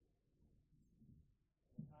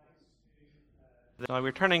Now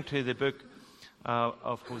we're turning to the book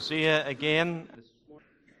of Hosea again.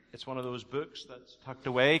 It's one of those books that's tucked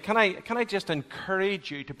away. Can I just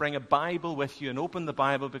encourage you to bring a Bible with you and open the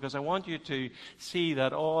Bible, because I want you to see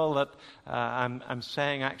that all that I'm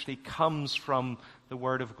saying actually comes from the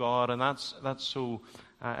Word of God, and that's so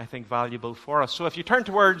I think valuable for us. So if you turn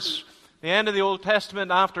towards the end of the Old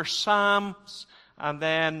Testament, after Psalms, and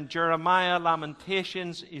then Jeremiah,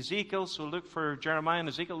 Lamentations, Ezekiel. So look for Jeremiah and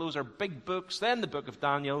Ezekiel. Those are big books. Then the book of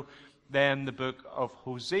Daniel. Then the book of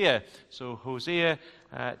Hosea. So Hosea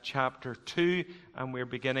chapter 2. And we're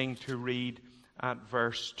beginning to read at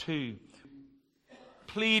verse 2.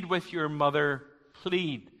 Plead with your mother,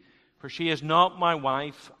 plead. For she is not my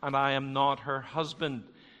wife, and I am not her husband.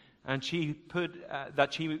 And she put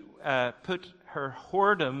her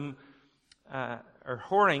whoredom, her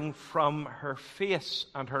whoring from her face,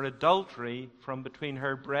 and her adultery from between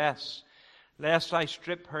her breasts, lest I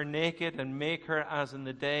strip her naked and make her as in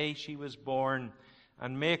the day she was born,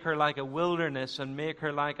 and make her like a wilderness, and make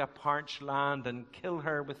her like a parched land, and kill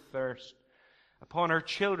her with thirst. Upon her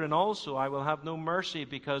children also I will have no mercy,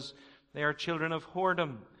 because they are children of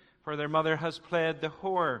whoredom, for their mother has played the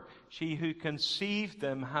whore. She who conceived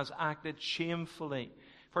them has acted shamefully.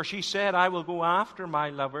 For she said, I will go after my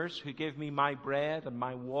lovers, who give me my bread and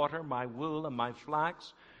my water, my wool and my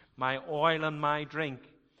flax, my oil and my drink.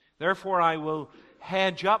 Therefore I will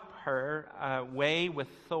hedge up her way with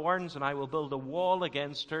thorns, and I will build a wall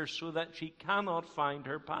against her, so that she cannot find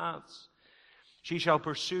her paths. She shall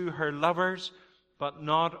pursue her lovers, but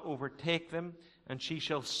not overtake them, and she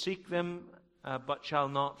shall seek them, but shall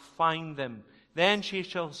not find them. Then she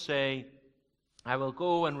shall say, I will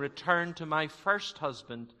go and return to my first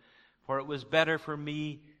husband, for it was better for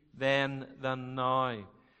me then than now.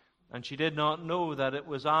 And she did not know that it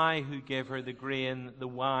was I who gave her the grain, the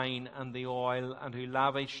wine, and the oil, and who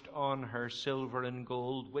lavished on her silver and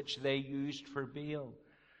gold, which they used for Baal.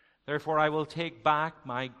 Therefore I will take back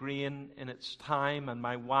my grain in its time, and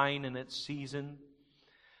my wine in its season.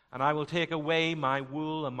 And I will take away my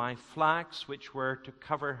wool and my flax, which were to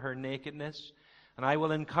cover her nakedness. And I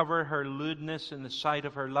will uncover her lewdness in the sight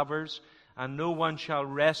of her lovers, and no one shall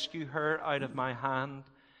rescue her out of my hand.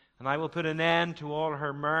 And I will put an end to all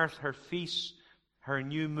her mirth, her feasts, her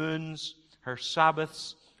new moons, her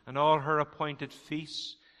Sabbaths, and all her appointed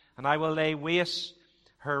feasts. And I will lay waste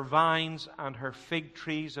her vines and her fig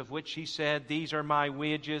trees, of which she said, These are my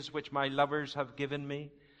wages, which my lovers have given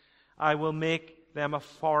me. I will make them a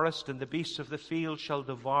forest, and the beasts of the field shall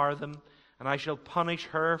devour them. And I shall punish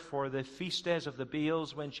her for the feast days of the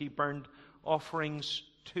Baals, when she burned offerings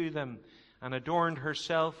to them, and adorned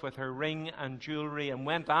herself with her ring and jewelry, and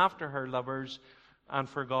went after her lovers, and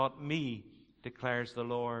forgot me, declares the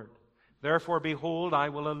Lord. Therefore, behold, I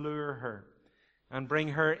will allure her, and bring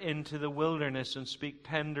her into the wilderness, and speak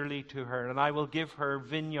tenderly to her. And I will give her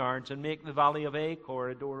vineyards, and make the valley of Achor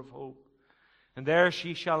a door of hope. And there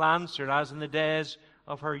she shall answer, as in the days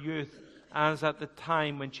of her youth, as at the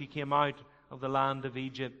time when she came out of the land of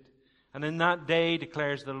Egypt. And in that day,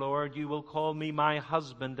 declares the Lord, you will call me my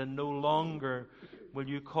husband, and no longer will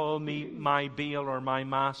you call me my Baal or my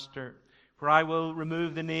master. For I will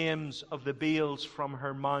remove the names of the Baals from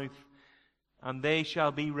her mouth, and they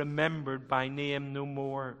shall be remembered by name no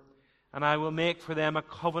more. And I will make for them a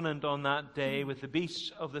covenant on that day with the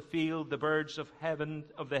beasts of the field, the birds of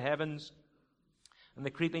the heavens, and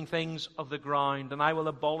the creeping things of the ground. And I will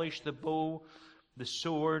abolish the bow, the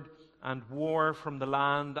sword, and war from the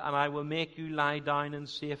land, and I will make you lie down in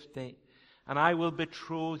safety. And I will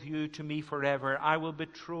betroth you to me forever. I will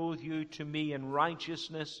betroth you to me in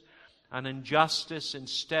righteousness and in justice, in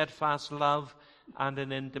steadfast love and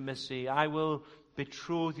in intimacy. I will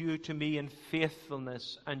betroth you to me in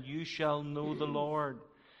faithfulness, and you shall know the Lord.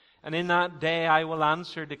 And in that day I will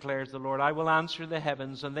answer, declares the Lord. I will answer the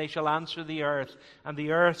heavens, and they shall answer the earth, and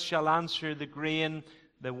the earth shall answer the grain,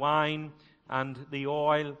 the wine, and the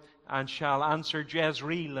oil, and shall answer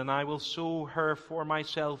Jezreel, and I will sow her for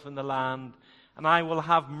myself in the land. And I will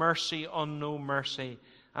have mercy on no mercy.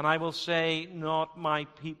 And I will say to not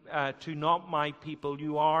my people,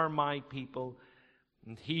 you are my people.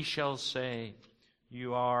 And he shall say,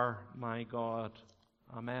 you are my God.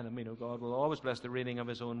 Amen. And we know God will always bless the reading of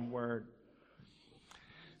his own word.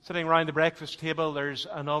 Sitting around the breakfast table, there's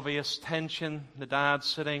an obvious tension. The dad's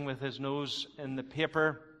sitting with his nose in the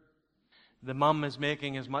paper. The mum is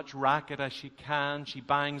making as much racket as she can. She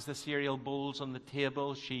bangs the cereal bowls on the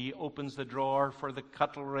table. She opens the drawer for the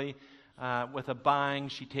cutlery with a bang.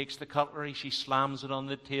 She takes the cutlery. She slams it on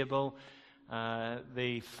the table.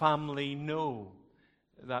 The family know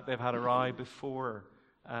that they've had a row before.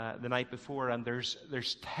 the night before, and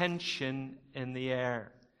there's tension in the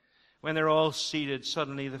air. When they're all seated,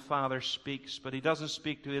 suddenly the father speaks, but he doesn't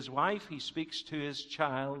speak to his wife, he speaks to his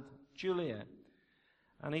child, Julia.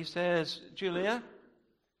 And he says, Julia,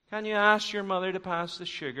 can you ask your mother to pass the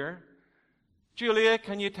sugar? Julia,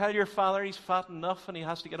 can you tell your father he's fat enough and he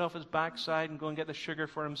has to get off his backside and go and get the sugar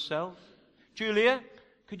for himself? Julia,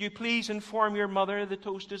 could you please inform your mother the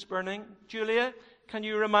toast is burning? Julia, can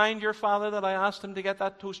you remind your father that I asked him to get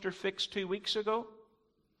that toaster fixed 2 weeks ago?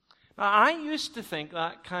 Now, I used to think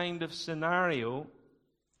that kind of scenario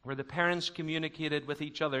where the parents communicated with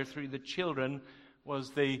each other through the children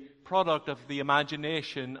was the product of the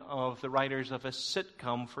imagination of the writers of a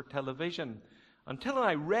sitcom for television, until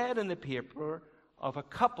I read in the paper of a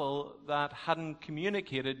couple that hadn't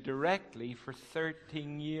communicated directly for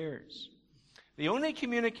 13 years. The only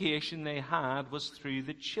communication they had was through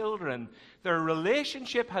the children. Their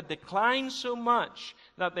relationship had declined so much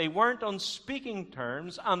that they weren't on speaking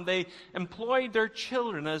terms, and they employed their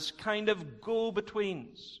children as kind of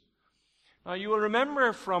go-betweens. Now, you will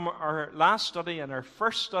remember from our last study and our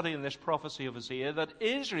first study in this prophecy of Hosea that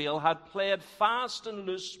Israel had played fast and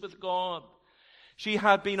loose with God. She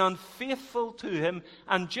had been unfaithful to him,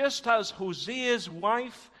 and just as Hosea's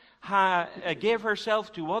wife gave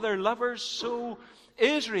herself to other lovers, so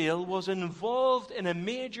Israel was involved in a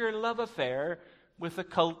major love affair with the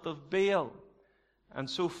cult of Baal. And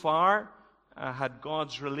so far had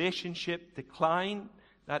God's relationship declined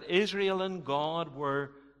that Israel and God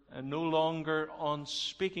were no longer on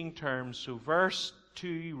speaking terms. So verse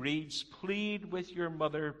 2 reads, "Plead with your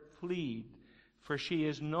mother, plead, for she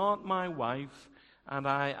is not my wife, and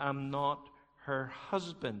I am not her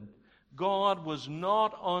husband." God was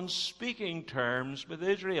not on speaking terms with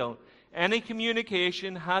Israel. Any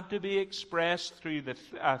communication had to be expressed through the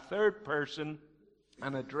third person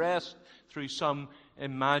and addressed through some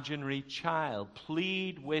imaginary child.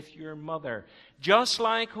 Plead with your mother. Just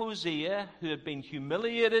like Hosea, who had been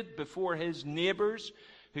humiliated before his neighbors,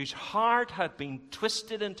 whose heart had been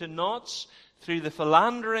twisted into knots through the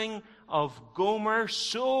philandering of Gomer,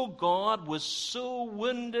 so God was so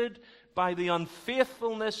wounded by the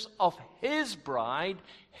unfaithfulness of his bride,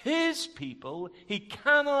 his people, he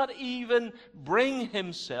cannot even bring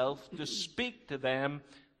himself to speak to them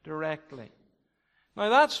directly. Now,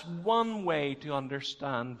 that's one way to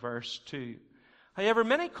understand verse 2. However,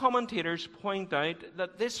 many commentators point out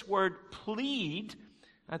that this word plead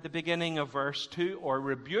at the beginning of verse 2, or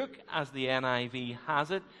rebuke as the NIV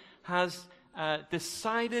has it, has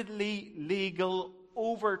decidedly legal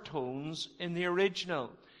overtones in the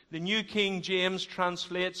original. The New King James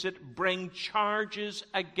translates it, "Bring charges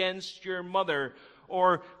against your mother."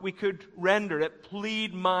 Or we could render it,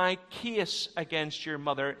 "Plead my case against your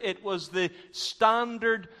mother." It was the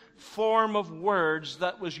standard form of words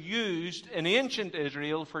that was used in ancient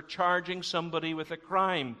Israel for charging somebody with a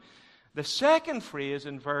crime. The second phrase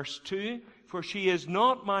in verse 2, "For she is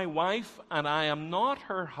not my wife, and I am not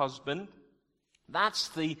her husband," that's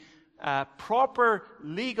the proper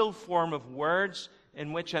legal form of words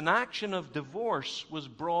in which an action of divorce was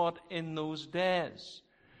brought in those days.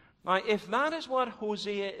 Now, if that is what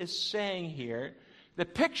Hosea is saying here, the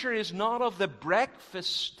picture is not of the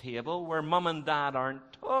breakfast table where mom and dad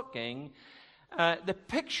aren't talking. The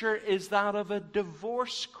picture is that of a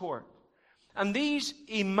divorce court. And these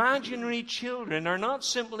imaginary children are not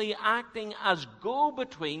simply acting as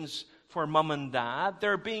go-betweens for mom and dad.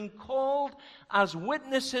 They're being called as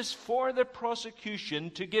witnesses for the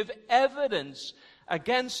prosecution to give evidence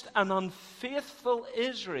against an unfaithful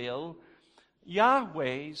Israel,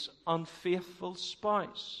 Yahweh's unfaithful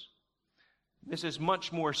spouse. This is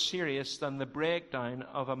much more serious than the breakdown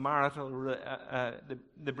of a marital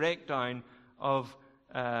the breakdown of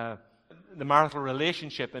the marital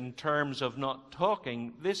relationship in terms of not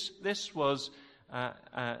talking. This was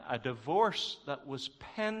a divorce that was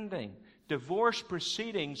pending. Divorce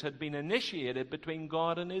proceedings had been initiated between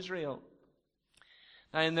God and Israel.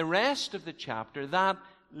 Now, in the rest of the chapter, that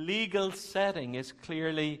legal setting is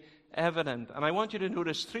clearly evident. And I want you to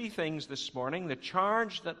notice three things this morning: the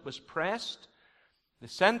charge that was pressed, the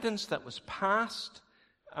sentence that was passed,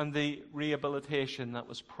 and the rehabilitation that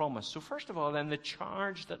was promised. So first of all, then, the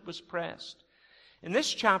charge that was pressed. In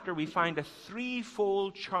this chapter, we find a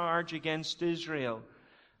threefold charge against Israel.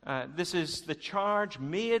 This is the charge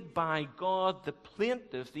made by God, the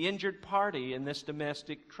plaintiff, the injured party in this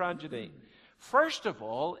domestic tragedy. First of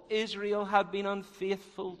all, Israel had been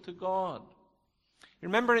unfaithful to God.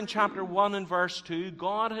 Remember in chapter 1 and verse 2,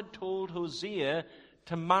 God had told Hosea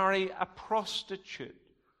to marry a prostitute,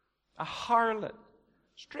 a harlot.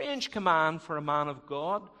 Strange command for a man of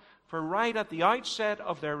God. For right at the outset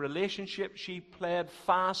of their relationship, she played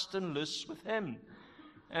fast and loose with him.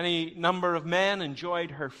 Any number of men enjoyed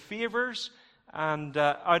her favors, and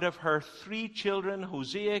out of her 3 children,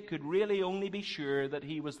 Hosea could really only be sure that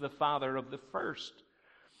he was the father of the first.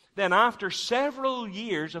 Then after several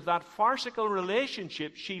years of that farcical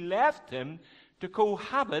relationship, she left him to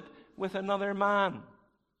cohabit with another man.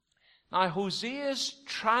 Now, Hosea's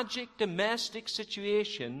tragic domestic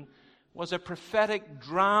situation was a prophetic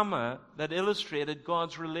drama that illustrated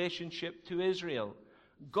God's relationship to Israel.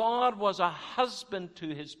 God was a husband to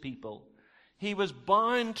his people. He was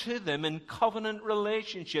bound to them in covenant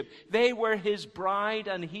relationship. They were his bride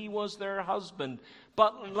and he was their husband.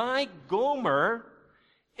 But like Gomer,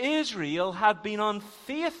 Israel had been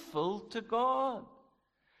unfaithful to God.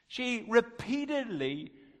 She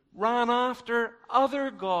repeatedly ran after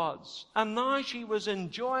other gods, and now she was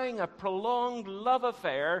enjoying a prolonged love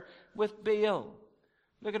affair with Baal.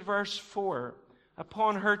 Look at verse 4.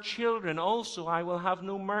 Upon her children also I will have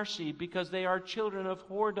no mercy, because they are children of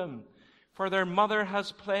whoredom. For their mother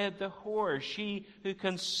has played the whore. She who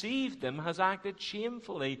conceived them has acted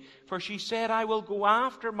shamefully. For she said, I will go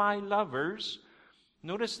after my lovers.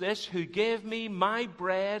 Notice this, who gave me my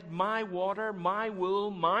bread, my water, my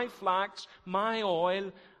wool, my flax, my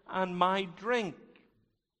oil, and my drink.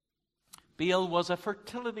 Baal was a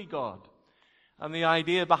fertility god. And the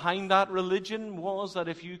idea behind that religion was that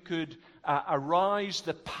if you could arouse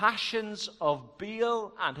the passions of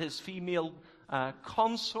Baal and his female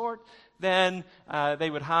consort, then they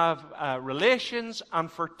would have relations,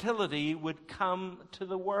 and fertility would come to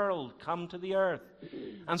the world, come to the earth.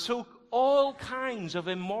 And so all kinds of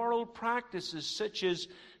immoral practices, such as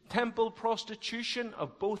temple prostitution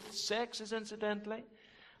of both sexes, incidentally,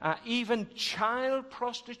 even child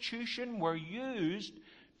prostitution, were used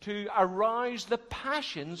to arouse the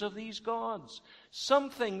passions of these gods,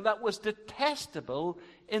 something that was detestable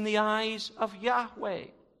in the eyes of Yahweh.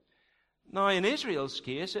 Now, in Israel's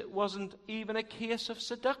case, it wasn't even a case of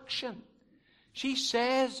seduction. She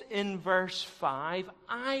says in verse 5,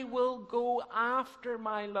 I will go after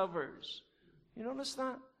my lovers. You notice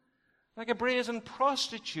that? Like a brazen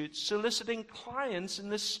prostitute soliciting clients in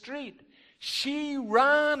the street. She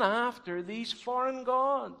ran after these foreign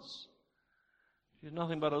gods. She was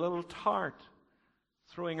nothing but a little tart,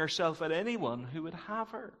 throwing herself at anyone who would have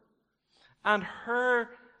her. And her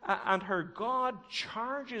God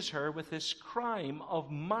charges her with this crime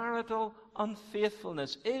of marital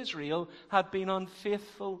unfaithfulness. Israel had been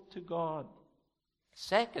unfaithful to God.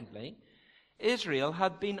 Secondly, Israel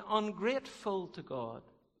had been ungrateful to God.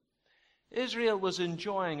 Israel was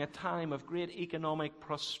enjoying a time of great economic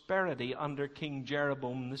prosperity under King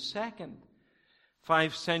Jeroboam II.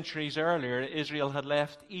 5 centuries earlier, Israel had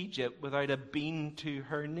left Egypt without a bean to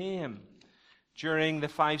her name. During the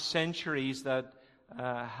 5 centuries that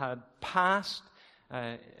had passed,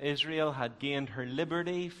 Israel had gained her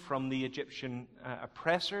liberty from the Egyptian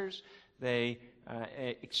oppressors. They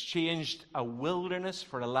exchanged a wilderness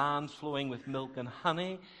for a land flowing with milk and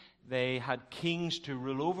honey. They had kings to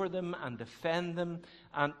rule over them and defend them.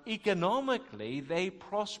 And economically, they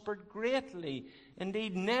prospered greatly.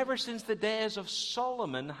 Indeed, never since the days of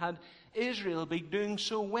Solomon had Israel been doing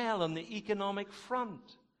so well on the economic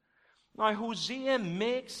front. Now, Hosea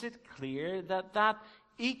makes it clear that that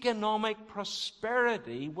economic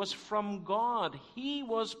prosperity was from God. He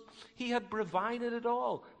had provided it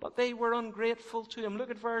all, but they were ungrateful to him.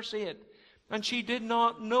 Look at verse 8. And she did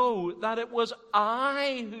not know that it was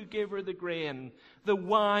I who gave her the grain, the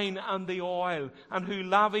wine and the oil, and who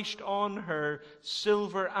lavished on her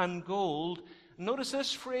silver and gold. Notice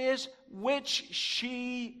this phrase, which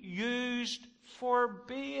she used for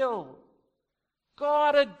Baal.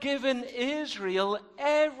 God had given Israel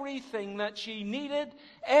everything that she needed,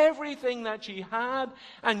 everything that she had,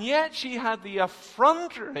 and yet she had the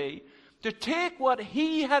effrontery to take what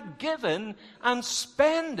he had given and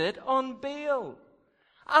spend it on Baal.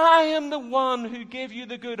 I am the one who gave you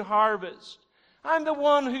the good harvest. I'm the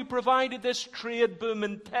one who provided this trade boom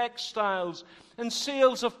in textiles and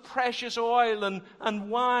sales of precious oil and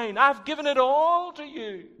wine. I've given it all to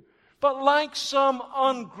you. But like some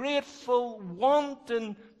ungrateful,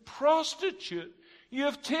 wanton prostitute, you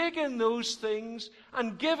have taken those things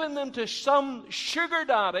and given them to some sugar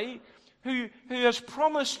daddy who has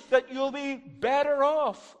promised that you'll be better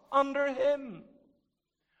off under him,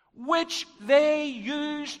 which they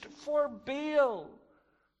used for Baal.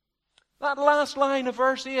 That last line of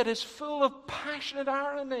verse 8 is full of passionate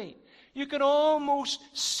irony. You can almost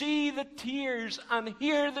see the tears and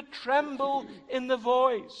hear the tremble in the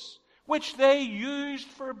voice, which they used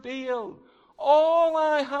for Baal. All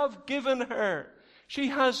I have given her, She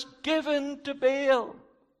has given to Baal.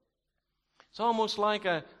 It's almost like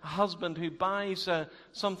a husband who buys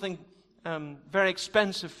something very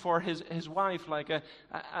expensive for his wife, like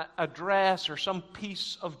a dress or some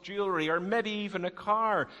piece of jewelry, or maybe even a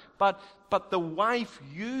car. But the wife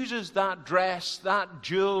uses that dress, that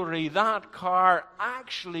jewelry, that car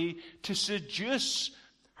actually to seduce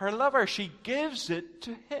her lover. She gives it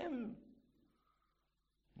to him.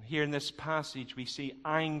 Here in this passage, we see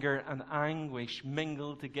anger and anguish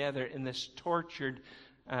mingled together in this tortured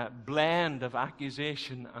blend of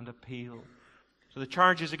accusation and appeal. So the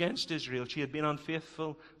charges against Israel: she had been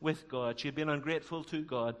unfaithful with God, she had been ungrateful to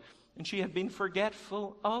God, and she had been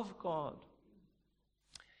forgetful of God.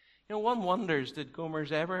 You know, one wonders, did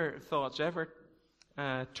Gomer's thoughts ever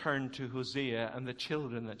turn to Hosea and the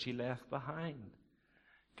children that she left behind?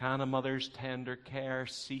 Can a mother's tender care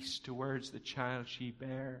cease towards the child she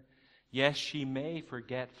bare? Yes, she may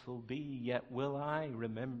forgetful be, yet will I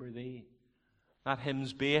remember thee. That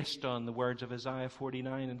hymn's based on the words of Isaiah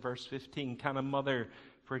 49 and verse 15. Can a mother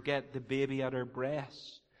forget the baby at her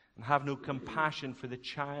breast and have no compassion for the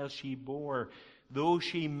child she bore? Though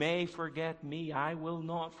she may forget me, I will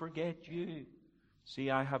not forget you. See,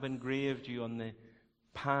 I have engraved you on the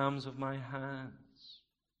palms of my hands.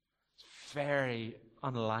 It's very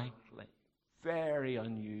unlikely, very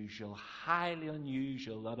unusual, highly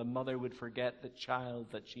unusual that a mother would forget the child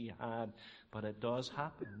that she had, but it does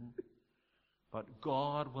happen. But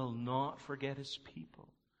God will not forget his people.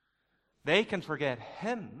 They can forget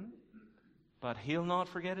him, but he'll not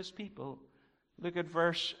forget his people. Look at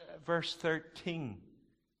verse 13.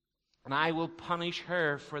 And I will punish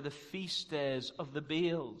her for the feast days of the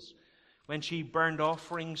Baals, when she burned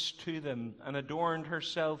offerings to them and adorned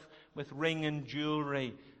herself with ring and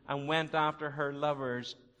jewelry and went after her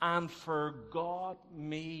lovers and forgot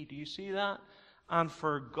me. Do you see that? And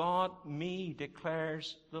forgot me,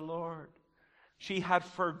 declares the Lord. She had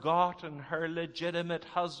forgotten her legitimate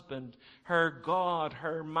husband, her God,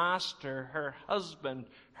 her master, her husband,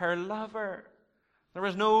 her lover. There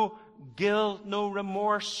was no guilt, no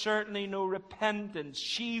remorse, certainly no repentance.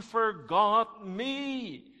 She forgot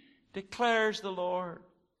me, declares the Lord.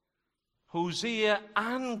 Hosea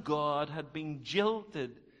and God had been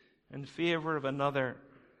jilted in favor of another,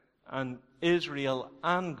 and Israel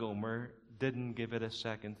and Gomer didn't give it a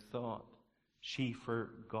second thought. She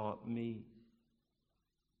forgot me.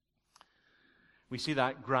 We see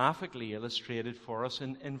that graphically illustrated for us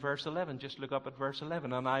in verse 11. Just look up at verse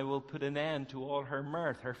 11. And I will put an end to all her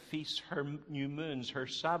mirth, her feasts, her new moons, her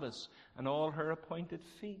Sabbaths, and all her appointed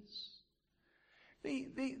feasts.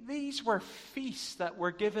 These were feasts that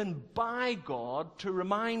were given by God to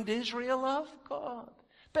remind Israel of God.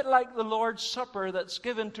 A bit like the Lord's Supper that's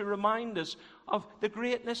given to remind us of the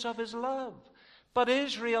greatness of his love. But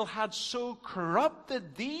Israel had so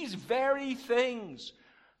corrupted these very things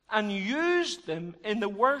and used them in the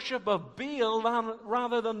worship of Baal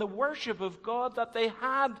rather than the worship of God, that they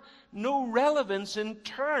had no relevance in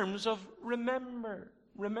terms of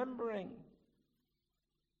remembering.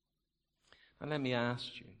 And let me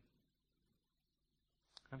ask you,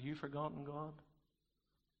 have you forgotten God?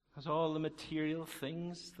 Has all the material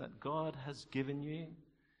things that God has given you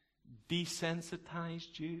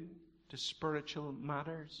desensitized you to spiritual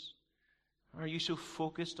matters? Are you so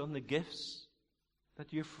focused on the gifts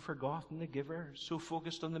that you've forgotten the giver, so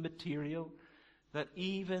focused on the material that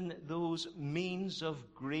even those means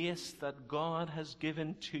of grace that God has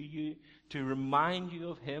given to you to remind you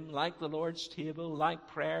of him, like the Lord's table, like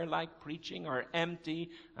prayer, like preaching, are empty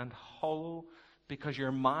and hollow because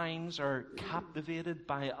your minds are captivated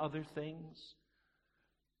by other things?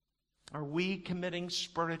 Are we committing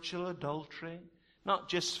spiritual adultery, not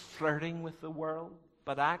just flirting with the world,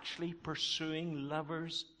 but actually pursuing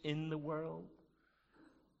lovers in the world?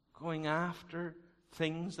 Going after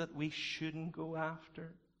things that we shouldn't go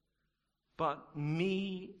after. But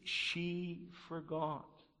me she forgot.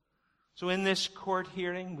 So in this court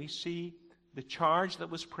hearing, we see the charge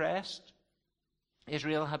that was pressed.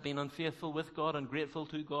 Israel had been unfaithful with God, ungrateful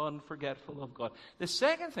to God, and forgetful of God. The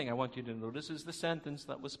second thing I want you to notice is the sentence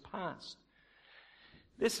that was passed.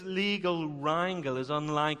 This legal wrangle is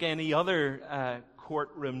unlike any other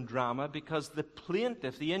courtroom drama because the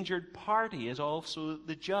plaintiff, the injured party, is also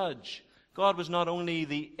the judge. God was not only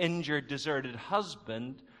the injured, deserted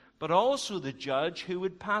husband, but also the judge who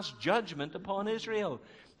would pass judgment upon Israel.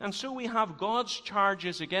 And so we have God's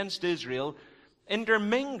charges against Israel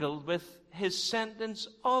intermingled with his sentence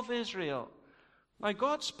of Israel. Now,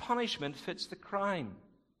 God's punishment fits the crime.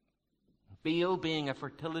 Baal, being a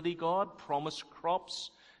fertility god, promised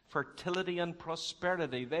crops fertility and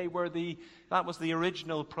prosperity. That was the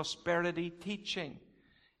original prosperity teaching.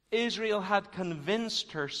 Israel had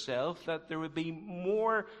convinced herself that there would be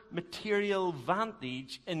more material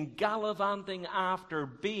vantage in gallivanting after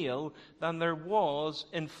Baal than there was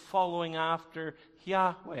in following after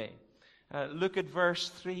Yahweh. Look at verse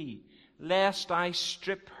 3. Lest I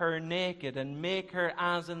strip her naked and make her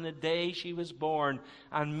as in the day she was born,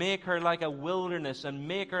 and make her like a wilderness, and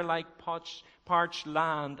make her like parched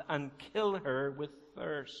land, and kill her with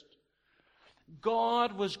thirst.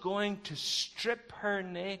 God was going to strip her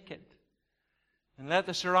naked and let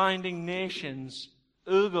the surrounding nations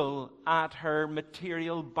ogle at her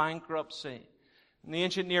material bankruptcy. In the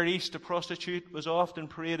ancient Near East, a prostitute was often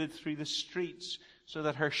paraded through the streets so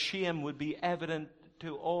that her shame would be evident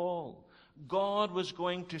to all. God was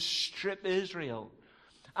going to strip Israel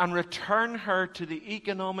and return her to the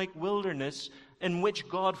economic wilderness in which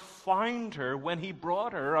God found her when He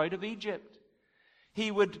brought her out of Egypt. He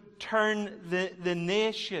would turn the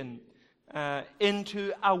nation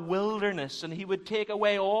into a wilderness, and He would take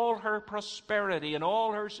away all her prosperity and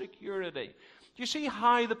all her security. Do you see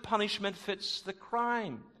how the punishment fits the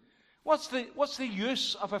crime? What's the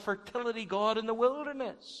use of a fertility God in the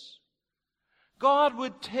wilderness? God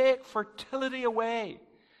would take fertility away,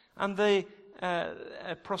 and the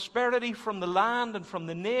prosperity from the land and from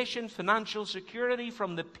the nation, financial security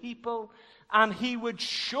from the people, and He would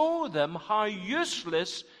show them how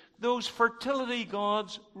useless those fertility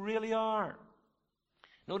gods really are.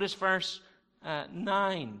 Notice verse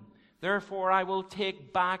 9. Therefore I will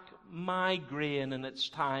take back my grain in its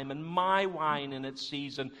time, and my wine in its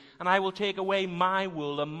season, and I will take away my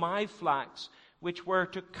wool and my flax, which were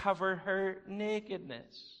to cover her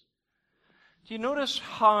nakedness. Do you notice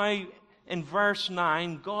how in verse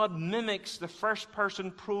 9 God mimics the first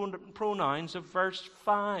person pronouns of verse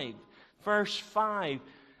 5? Verse 5,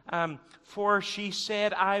 for she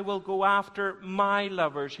said, I will go after my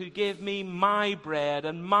lovers who gave me my bread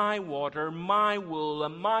and my water, my wool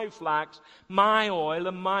and my flax, my oil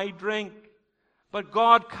and my drink. But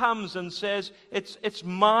God comes and says, it's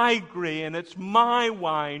my grain, it's my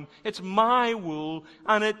wine, it's my wool,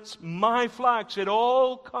 and it's my flax. It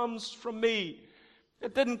all comes from me.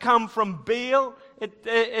 It didn't come from Baal. It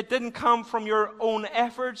didn't come from your own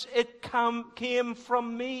efforts. It came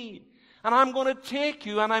from me. And I'm going to take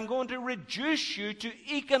you and I'm going to reduce you to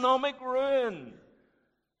economic ruin.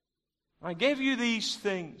 I gave you these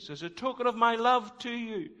things as a token of my love to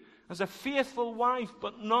you, as a faithful wife,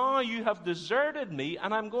 but now you have deserted me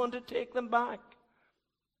and I'm going to take them back.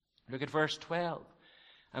 Look at verse 12.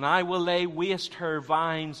 And I will lay waste her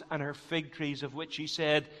vines and her fig trees, of which he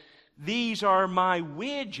said, these are my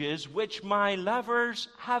wages which my lovers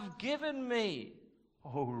have given me.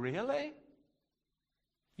 Oh, really?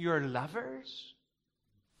 Your lovers?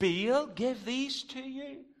 Baal give these to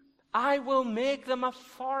you? I will make them a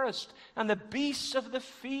forest, and the beasts of the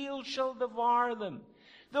field shall devour them.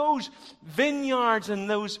 Those vineyards and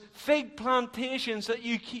those fig plantations that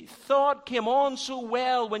you thought came on so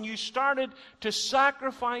well when you started to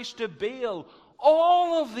sacrifice to Baal,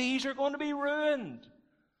 all of these are going to be ruined.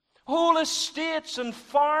 Whole estates and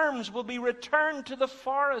farms will be returned to the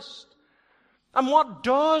forest. And what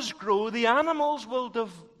does grow, the animals will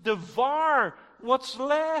devour what's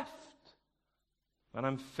left. When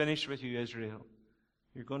I'm finished with you, Israel,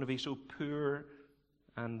 you're going to be so poor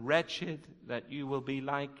and wretched that you will be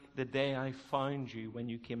like the day I found you when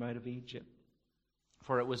you came out of Egypt.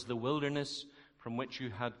 For it was the wilderness from which you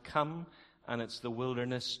had come, and it's the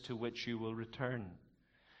wilderness to which you will return.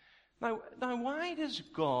 Now, why does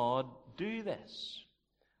God do this?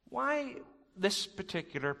 Why this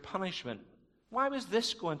particular punishment? Why was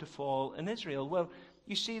this going to fall in Israel? Well,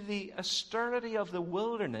 you see, the austerity of the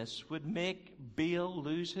wilderness would make Baal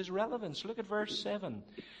lose his relevance. Look at verse 7.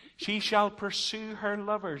 She shall pursue her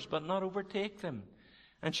lovers, but not overtake them.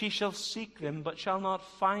 And she shall seek them, but shall not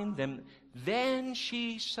find them. Then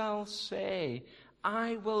she shall say,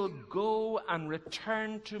 I will go and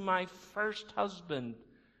return to my first husband,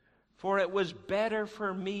 for it was better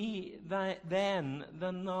for me then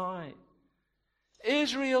than now.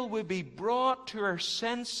 Israel would be brought to her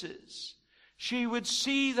senses. She would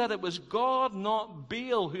see that it was God, not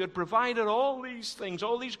Baal, who had provided all these things,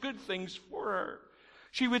 all these good things for her.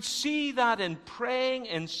 She would see that in praying,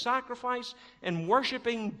 in sacrifice, in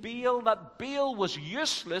worshiping Baal, that Baal was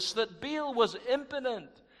useless, that Baal was impotent.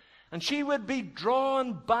 And she would be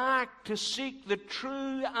drawn back to seek the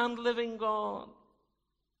true and living God.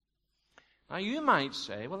 Now you might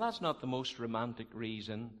say, well, that's not the most romantic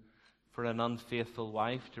reason for an unfaithful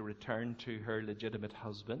wife to return to her legitimate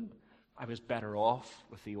husband. I was better off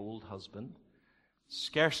with the old husband.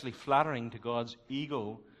 Scarcely flattering to God's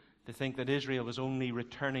ego to think that Israel was only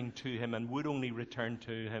returning to him and would only return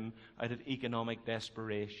to him out of economic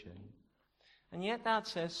desperation. And yet that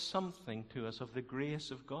says something to us of the grace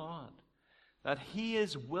of God, that he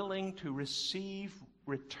is willing to receive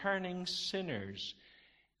returning sinners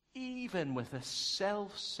even with a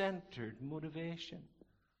self-centered motivation.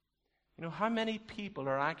 You know, how many people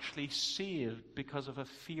are actually saved because of a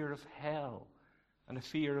fear of hell and a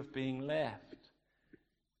fear of being left?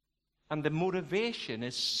 And the motivation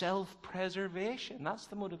is self-preservation. That's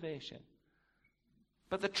the motivation.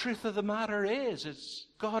 But the truth of the matter is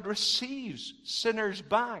God receives sinners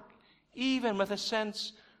back, even with a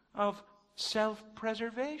sense of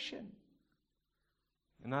self-preservation.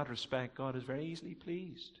 In that respect, God is very easily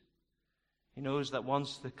pleased. He knows that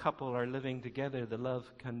once the couple are living together, the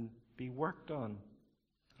love can be worked on.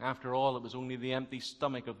 After all, it was only the empty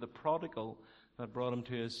stomach of the prodigal that brought him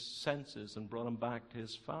to his senses and brought him back to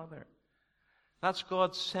his father. That's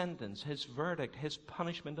God's sentence, his verdict, his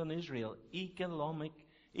punishment on Israel.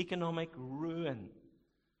 Economic ruin.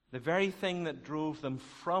 The very thing that drove them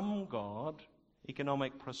from God,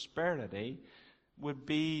 economic prosperity, would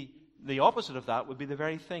be the opposite of that, would be the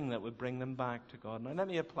very thing that would bring them back to God. Now let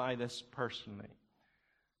me apply this personally.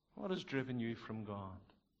 What has driven you from God?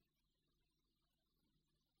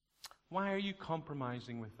 Why are you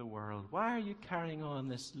compromising with the world? Why are you carrying on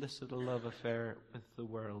this illicit love affair with the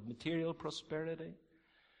world? Material prosperity?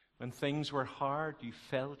 When things were hard, you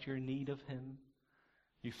felt your need of him.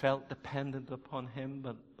 You felt dependent upon him,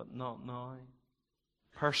 but not now.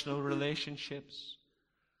 Personal relationships?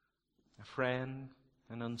 A friend,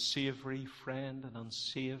 an unsavory friend, an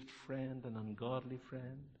unsaved friend, an ungodly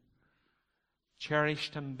friend?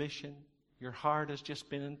 Cherished ambition? Your heart has just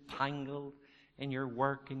been entangled in your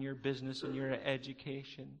work, in your business, in your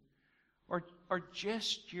education, or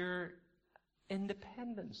just your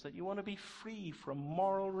independence, that you want to be free from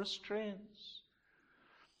moral restraints.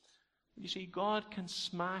 You see, God can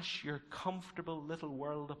smash your comfortable little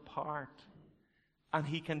world apart, and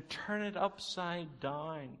he can turn it upside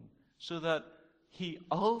down so that he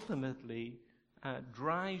ultimately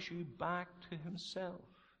drives you back to himself.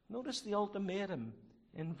 Notice the ultimatum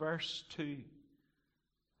in verse 2.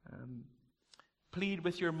 Plead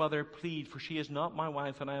with your mother, plead, for she is not my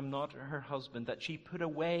wife and I am not her husband, that she put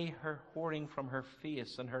away her whoring from her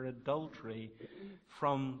face and her adultery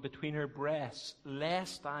from between her breasts,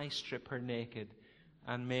 lest I strip her naked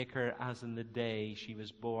and make her as in the day she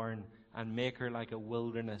was born, and make her like a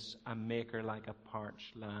wilderness and make her like a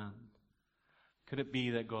parched land. Could it be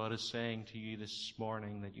that God is saying to you this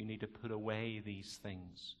morning that you need to put away these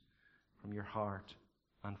things from your heart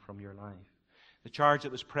and from your life? The charge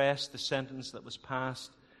that was pressed, the sentence that was passed,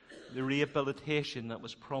 the rehabilitation that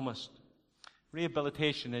was promised.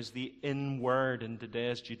 Rehabilitation is the in word in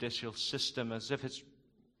today's judicial system, as if it's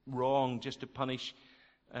wrong just to punish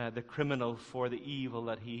the criminal for the evil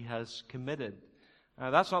that he has committed.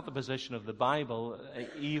 That's not the position of the Bible.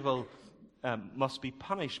 Evil must be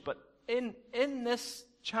punished. But in this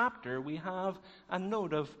chapter, we have a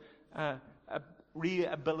note of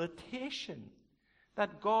rehabilitation.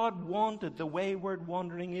 That God wanted the wayward,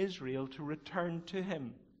 wandering Israel to return to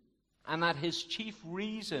him. And that his chief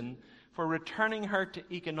reason for returning her to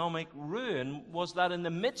economic ruin was that in the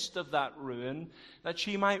midst of that ruin, that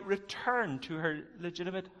she might return to her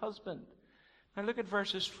legitimate husband. Now look at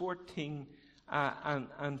verses 14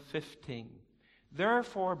 and 15.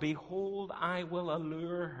 Therefore, behold, I will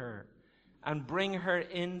allure her and bring her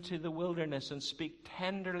into the wilderness and speak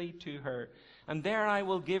tenderly to her. And there I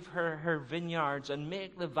will give her her vineyards and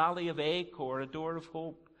make the valley of Achor a door of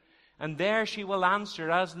hope. And there she will answer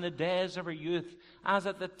as in the days of her youth, as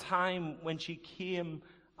at the time when she came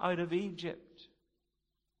out of Egypt.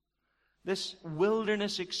 This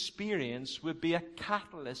wilderness experience would be a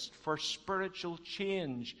catalyst for spiritual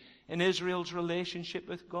change in Israel's relationship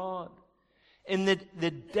with God. In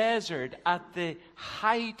the desert, at the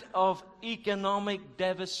height of economic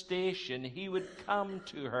devastation, he would come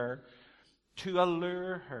to her to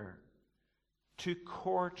allure her, to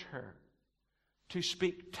court her, to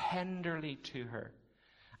speak tenderly to her.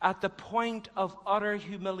 At the point of utter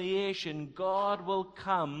humiliation, God will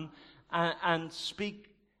come and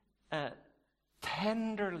speak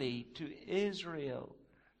tenderly to Israel.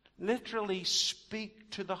 Literally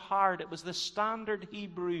speak to the heart. It was the standard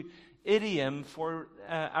Hebrew idiom for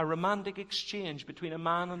a romantic exchange between a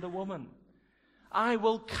man and a woman. I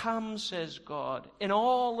will come, says God, in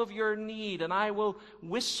all of your need, and I will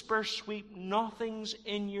whisper sweet nothings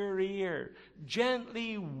in your ear,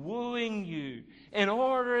 gently wooing you, in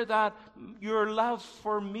order that your love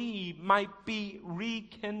for me might be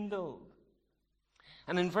rekindled.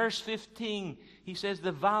 And in verse 15, he says,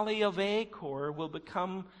 the valley of Achor will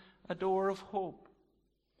become a door of hope.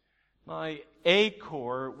 Now,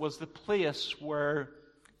 Achor was the place where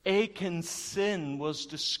Achan's sin was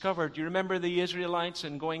discovered. You remember the Israelites,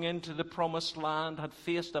 in going into the promised land, had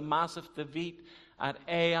faced a massive defeat at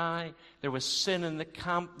Ai. There was sin in the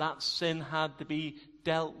camp. That sin had to be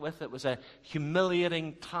dealt with. It was a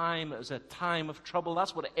humiliating time. It was a time of trouble.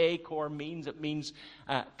 That's what Achor means. It means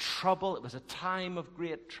trouble. It was a time of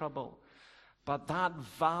great trouble. But that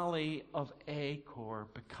valley of Achor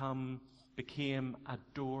became a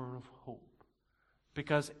door of hope.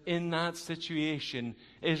 Because in that situation,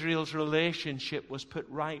 Israel's relationship was put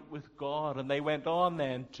right with God. And they went on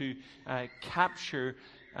then to capture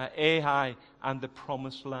Ai and the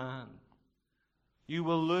promised land. You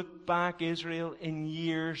will look back, Israel, in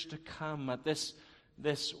years to come at this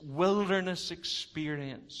wilderness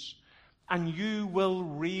experience. And you will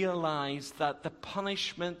realize that the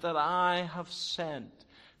punishment that I have sent,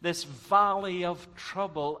 this valley of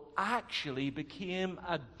trouble, actually became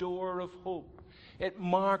a door of hope. It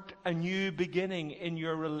marked a new beginning in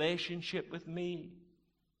your relationship with me.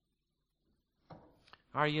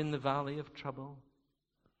 Are you in the valley of trouble?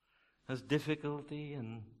 Has difficulty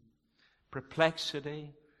and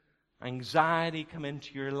perplexity, anxiety come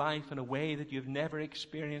into your life in a way that you've never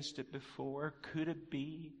experienced it before? Could it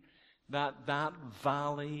be that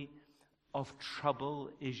valley of trouble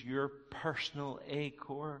is your personal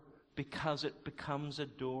Achor, because it becomes a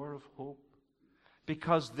door of hope?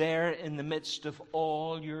 Because there, in the midst of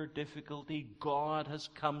all your difficulty, God has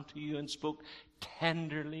come to you and spoke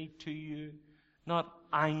tenderly to you, not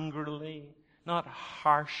angrily, not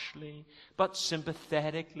harshly, but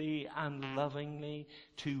sympathetically and lovingly,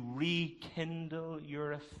 to rekindle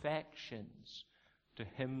your affections to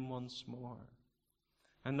Him once more.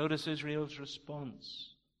 And notice Israel's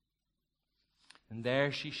response. And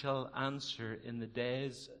there she shall answer in the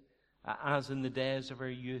days, as in the days of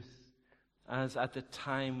her youth, as at the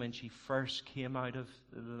time when she first came out of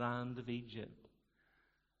the land of Egypt.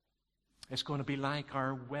 It's going to be like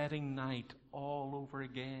our wedding night all over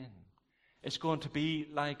again. It's going to be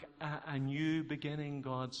like a new beginning,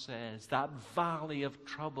 God says. That valley of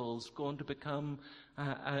trouble is going to become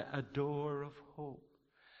a door of hope.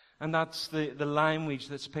 And that's the language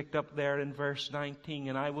that's picked up there in verse 19.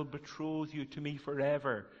 And I will betroth you to me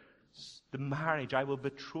forever. The marriage, I will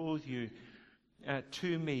betroth you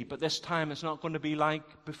to me. But this time it's not going to be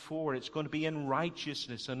like before. It's going to be in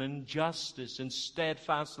righteousness and in justice, in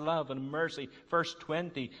steadfast love and mercy. Verse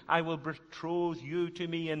 20, I will betroth you to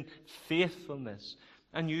me in faithfulness,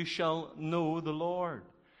 and you shall know the Lord.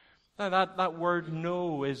 Now that word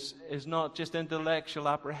know is not just intellectual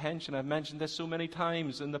apprehension. I've mentioned this so many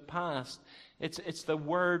times in the past. It's the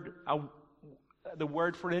word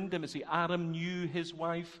for intimacy. Adam knew his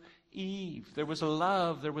wife Eve. There was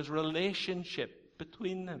love, there was relationship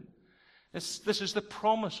between them. This is the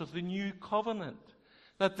promise of the new covenant,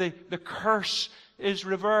 that the curse is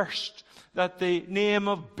reversed, that the name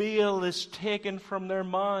of Baal is taken from their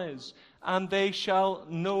mouths, and they shall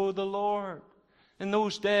know the Lord. In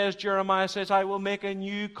those days, Jeremiah says, I will make a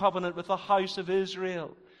new covenant with the house of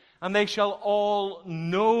Israel. And they shall all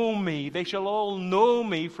know me. They shall all know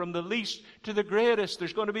me from the least to the greatest.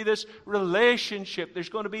 There's going to be this relationship. There's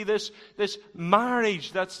going to be this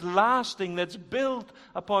marriage that's lasting, that's built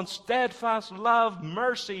upon steadfast love,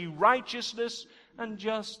 mercy, righteousness, and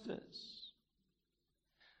justice.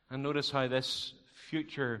 And notice how this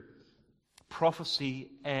future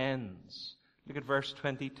prophecy ends. Look at verse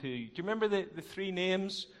 22. Do you remember the three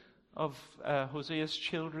names of Hosea's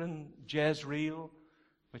children? Jezreel,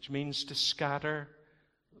 which means to scatter,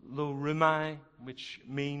 Lo Rumai, which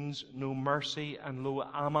means no mercy, and Lo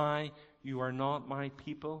Amai, you are not my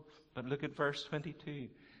people. But look at verse 22.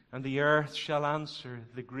 And the earth shall answer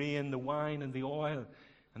the grain, the wine, and the oil,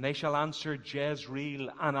 and they shall answer Jezreel,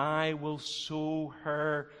 and I will sow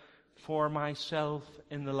her for myself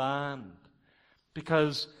in the land.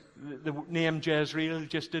 Because the name Jezreel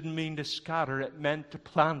just didn't mean to scatter. It meant to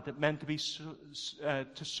plant. It meant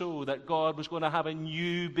to sow. That God was going to have a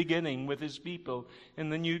new beginning with His people in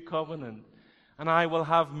the new covenant. And I will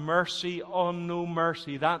have mercy on no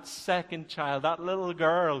mercy. That second child, that little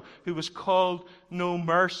girl who was called No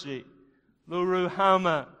Mercy, Lo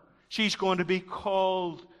Ruhama, she's going to be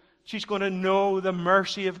called, she's going to know the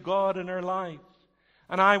mercy of God in her life.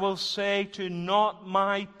 And I will say to not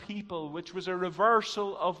my people, which was a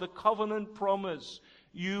reversal of the covenant promise,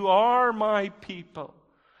 you are my people.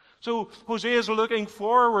 So Hosea's looking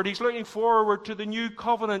forward. He's looking forward to the new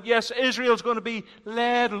covenant. Yes, Israel's going to be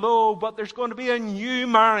laid low, but there's going to be a new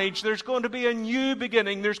marriage. There's going to be a new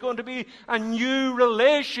beginning. There's going to be a new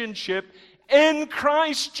relationship in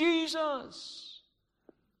Christ Jesus.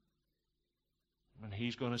 And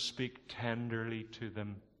He's going to speak tenderly to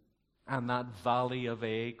them. And that valley of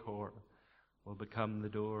Achor will become the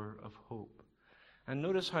door of hope. And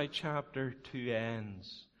notice how chapter 2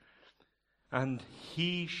 ends. And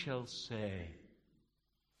He shall say,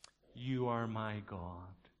 you are my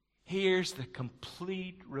God. Here's the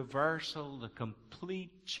complete reversal, the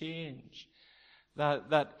complete change.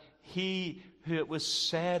 That He who it was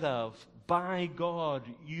said of by God,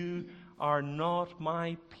 you are not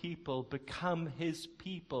my people, become His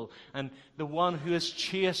people. And the one who is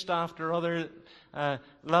chased after other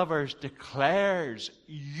lovers declares,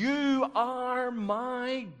 you are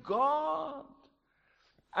my God.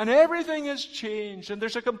 And everything has changed, and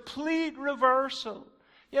there's a complete reversal.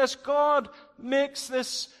 Yes, God makes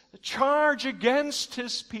this charge against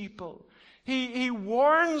His people. He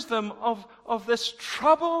warns them of this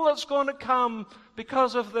trouble that's going to come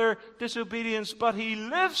because of their disobedience, but He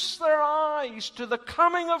lifts their eyes to the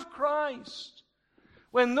coming of Christ.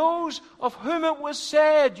 When those of whom it was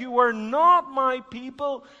said, you are not my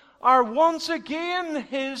people, are once again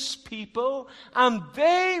His people, and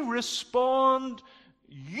they respond,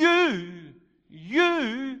 you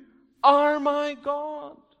are my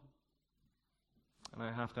God. And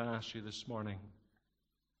I have to ask you this morning,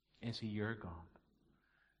 is He your God?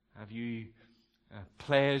 Have you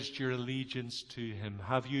pledged your allegiance to Him?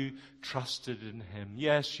 Have you trusted in Him?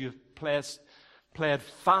 Yes, you've pled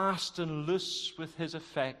fast and loose with His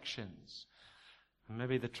affections. And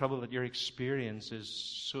maybe the trouble that you're experiencing is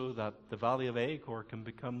so that the valley of Achor can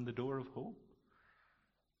become the door of hope.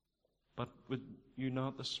 But would you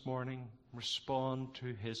not this morning respond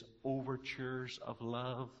to His overtures of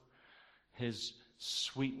love, His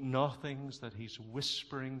sweet nothings that He's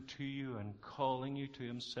whispering to you and calling you to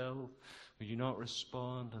Himself? Would you not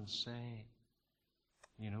respond and say,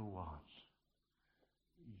 you know what?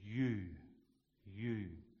 You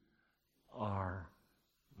are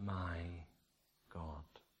my God.